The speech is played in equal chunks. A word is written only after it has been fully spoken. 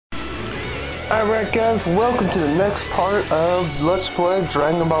Alright guys, welcome to the next part of Let's Play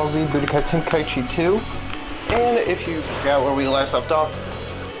Dragon Ball Z Budokai Tenkaichi 2. And if you forgot where we last left off,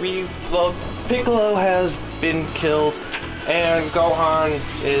 Piccolo has been killed, and Gohan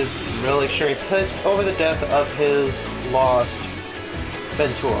is really sure pissed over the death of his lost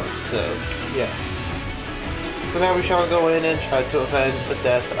mentor, so yeah. So now we shall go in and try to avenge the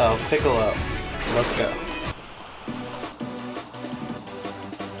death of Piccolo. Let's go.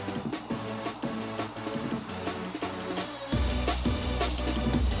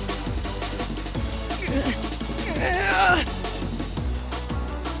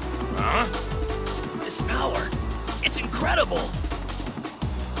 Huh? This power, it's incredible!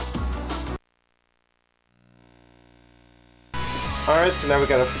 Alright, so now we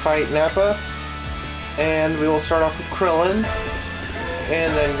gotta fight Nappa, and we will start off with Krillin,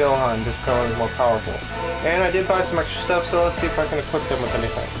 and then Gohan, because Krillin is more powerful. And I did buy some extra stuff, so let's see if I can equip them with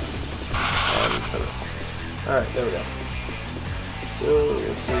anything. Alright, there we go. So,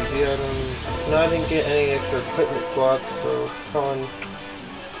 let's see, the items. No, I didn't get any extra equipment slots, so Krillin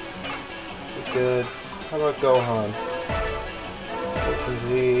is good. How about Gohan?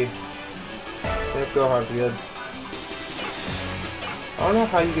 Z. Yep, Gohan's good. I don't know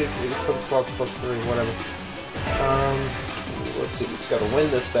how you get equipment slots plus 3, whatever. Let's see, he's gotta win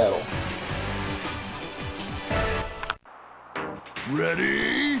this battle.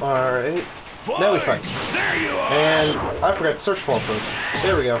 Ready? Alright. Now we fight. There you are! And I forgot to search for him first.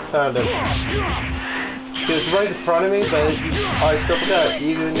 There we go, found him. He was right in front of me, but I still forgot.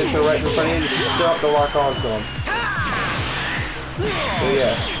 Even if they're right in front of you, you still have to lock onto them. So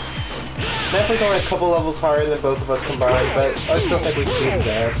yeah. Nappa's only a couple levels higher than both of us combined, but I still think we can beat his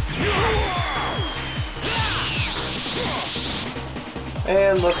ass.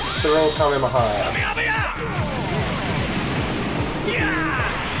 And let's throw Kamehameha.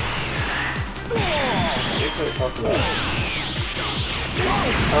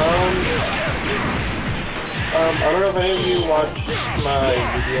 I don't know if any of you watched my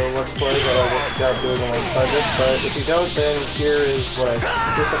video Let's Play that I got doing alongside this, but if you don't, then here's something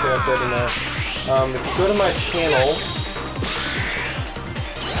I said in there. If you go to my channel,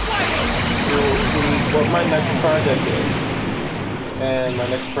 you will see what my next project is. And my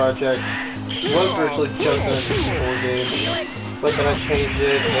next project was originally just an N64 game, but then I changed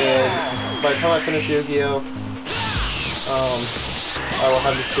it, and by the time I finish Yu-Gi-Oh! I will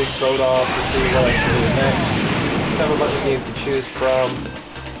have this big vote off to see what I should do next. I have a bunch of games to choose from.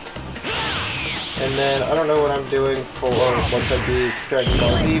 And then I don't know what I'm doing for once I beat Dragon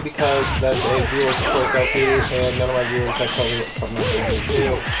Ball Z, because that's a viewer's choice LP, and none of my viewers have told me what something else they want to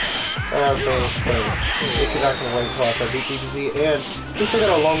do. And I was saying, if you're not going to wait until after I beat DBZ, and we still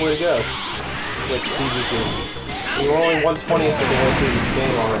got a long way to go with DBZ. We're only 1/20th of the way through this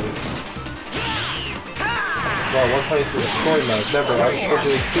game already. Well, 1/20th through the story mode. Remember, I'm still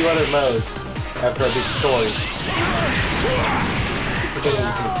doing 2 other modes after I beat story. Because you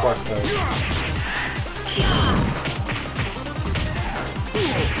can collect those.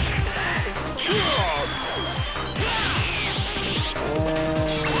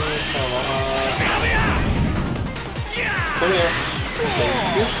 Come here. Thank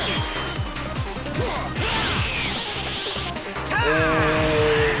you.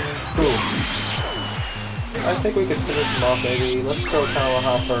 And boom. I think we could finish him off, maybe. Let's throw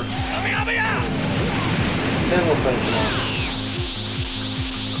Kamehameha first. Then we'll finish him off.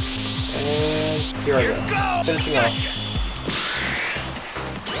 And here I go. Finishing off.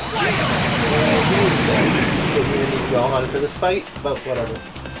 And he was dead. Didn't even need Gohan for this fight, but whatever.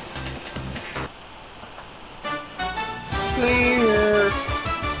 Clear!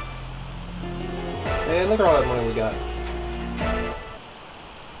 And look at all that money we got.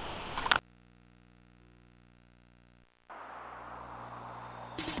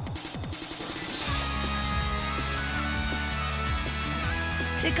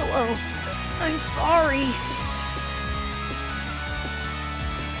 Piccolo, I'm sorry.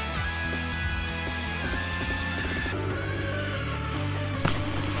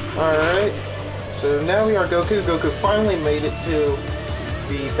 Alright, so now we are Goku. Goku finally made it to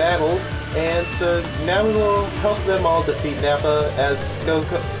the battle, and so now we will help them all defeat Nappa, as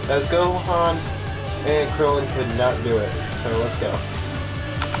Gohan and Krillin could not do it. So let's go.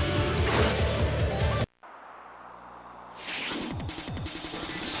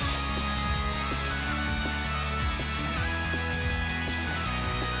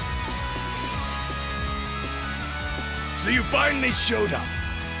 So you finally showed up.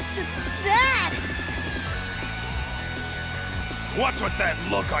 Dad! What's with that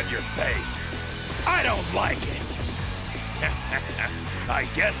look on your face? I don't like it. I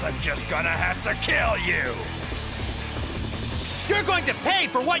guess I'm just gonna have to kill you! You're going to pay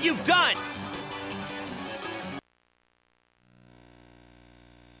for what you've done!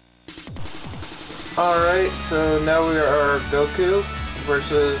 Alright, so now we are Goku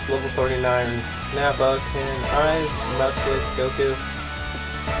versus level 39 Nappa. Can I mess with Goku?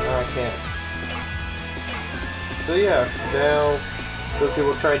 No, I can't. So yeah, now Goku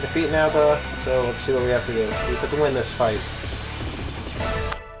will try to defeat Nappa, so let's see what we have to do. We have to win this fight.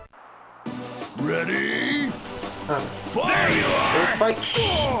 Ready? There you are! Fight!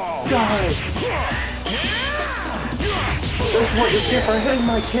 Die! This is what you get for hitting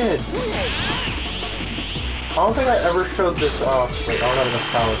my kid! I don't think I ever showed this off. Wait, I don't have enough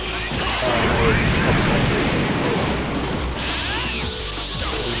power.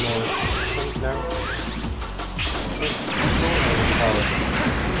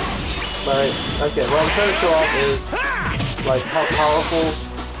 But, okay, what I'm trying to show off is, like, how powerful,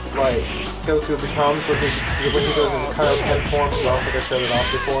 like, Goku becomes when he goes into Kaioken form, because I don't think I showed it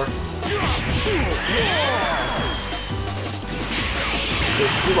off before.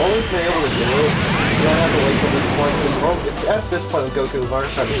 You've always been able to do it. You don't have to wait till this point. It's at this point when Goku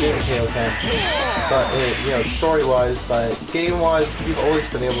learns how to do the Kaioken. But, you know, story-wise, but game-wise, you've always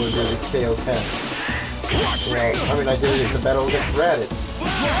been able to do the Kaioken. You know, I mean, I did it in the battle against Raditz.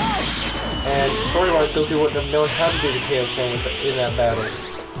 And story-wise, Goku wouldn't have known how to do the Kaioken in that battle.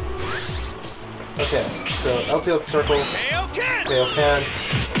 Okay, so LTO Circle, Kaioken.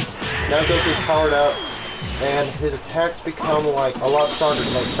 Now Goku's powered up. And his attacks become, like, a lot stronger.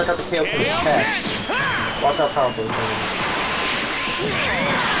 Like, check out the Kaioken attacks. Watch how powerful this is.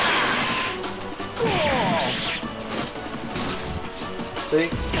 See?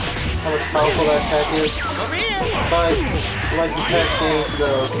 How much powerful that attack is? But, like the past games,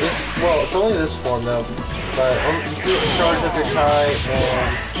 though, this, well, it's only this form, though. But you can charge up your Kai,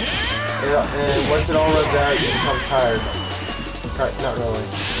 and once it all runs out, you become tired. Not really.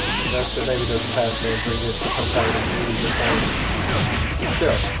 That's maybe the past games where you just become tired and use your phone.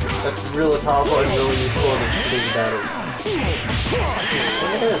 Still, that's really powerful and really useful in extreme battles.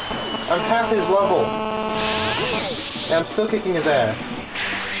 Look at this. I'm half his level. And I'm still kicking his ass.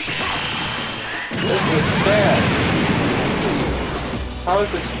 This is bad. How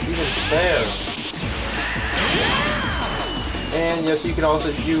is this even fair? And yes,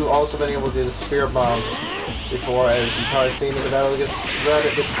 you also been able to do the Spirit Bomb before, as you've probably seen in the battle against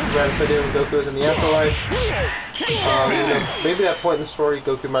Raditz I did when Goku was in the afterlife. You know, maybe at that point in the story,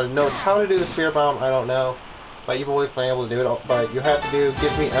 Goku might have known how to do the Spirit Bomb, I don't know. But you've always been able to do it, but you have to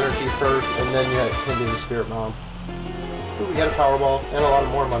give me energy first, and then you can do the Spirit Bomb. Ooh, we got a Powerball, and a lot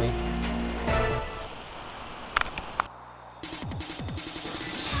more money.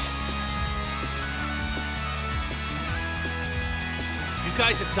 You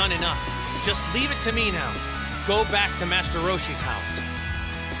guys have done enough. Just leave it to me now. Go back to Master Roshi's house.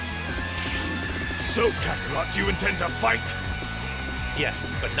 So, Kakarot, you intend to fight?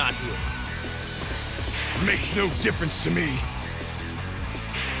 Yes, but not here. Makes no difference to me.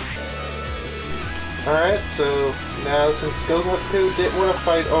 Alright, so now since Goku didn't want to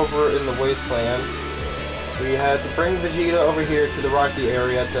fight over in the wasteland, we had to bring Vegeta over here to the rocky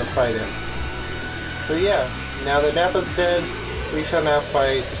area to fight him. So yeah, now that Nappa's dead, we shall now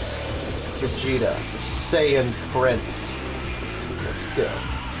fight Vegeta, Saiyan Prince. Let's go.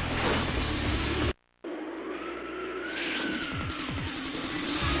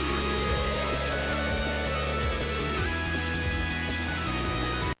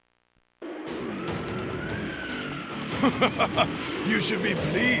 You should be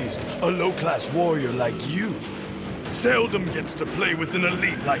pleased. A low-class warrior like you seldom gets to play with an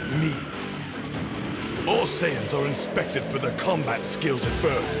elite like me. All Saiyans are inspected for their combat skills at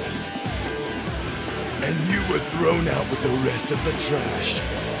birth. And you were thrown out with the rest of the trash.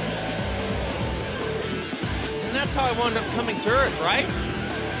 And that's how I wound up coming to Earth, right?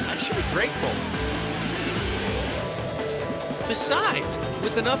 I should be grateful. Besides,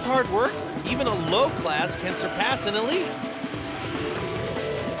 with enough hard work, even a low class can surpass an elite.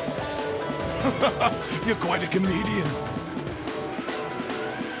 You're quite a comedian.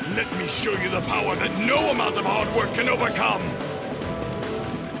 Let me show you the power that no amount of hard work can overcome.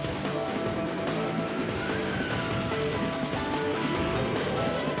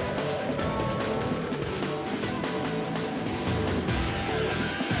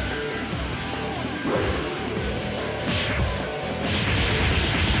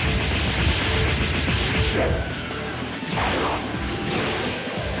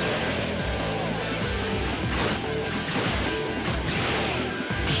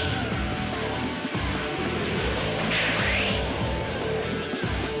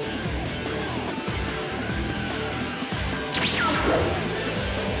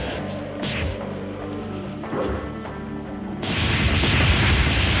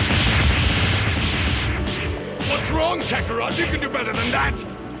 Kakarot, you can do better than that!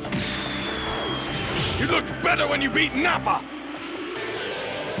 You looked better when you beat Nappa!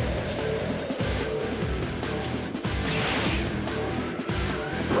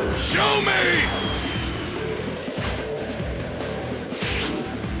 Show me!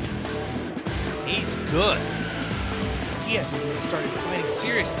 He's good. He hasn't even started fighting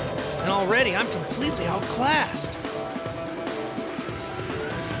seriously, and already I'm completely outclassed.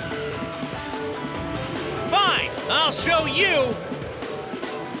 Fine, I'll show you!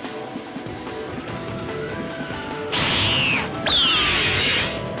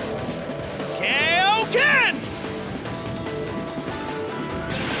 Kaioken!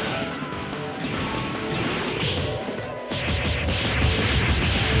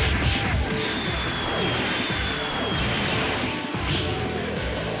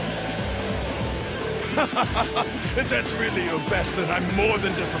 If that's really your best, then I'm more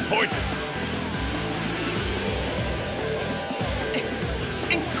than disappointed.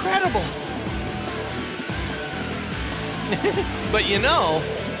 Incredible! But you know,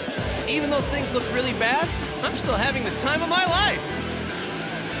 even though things look really bad, I'm still having the time of my life.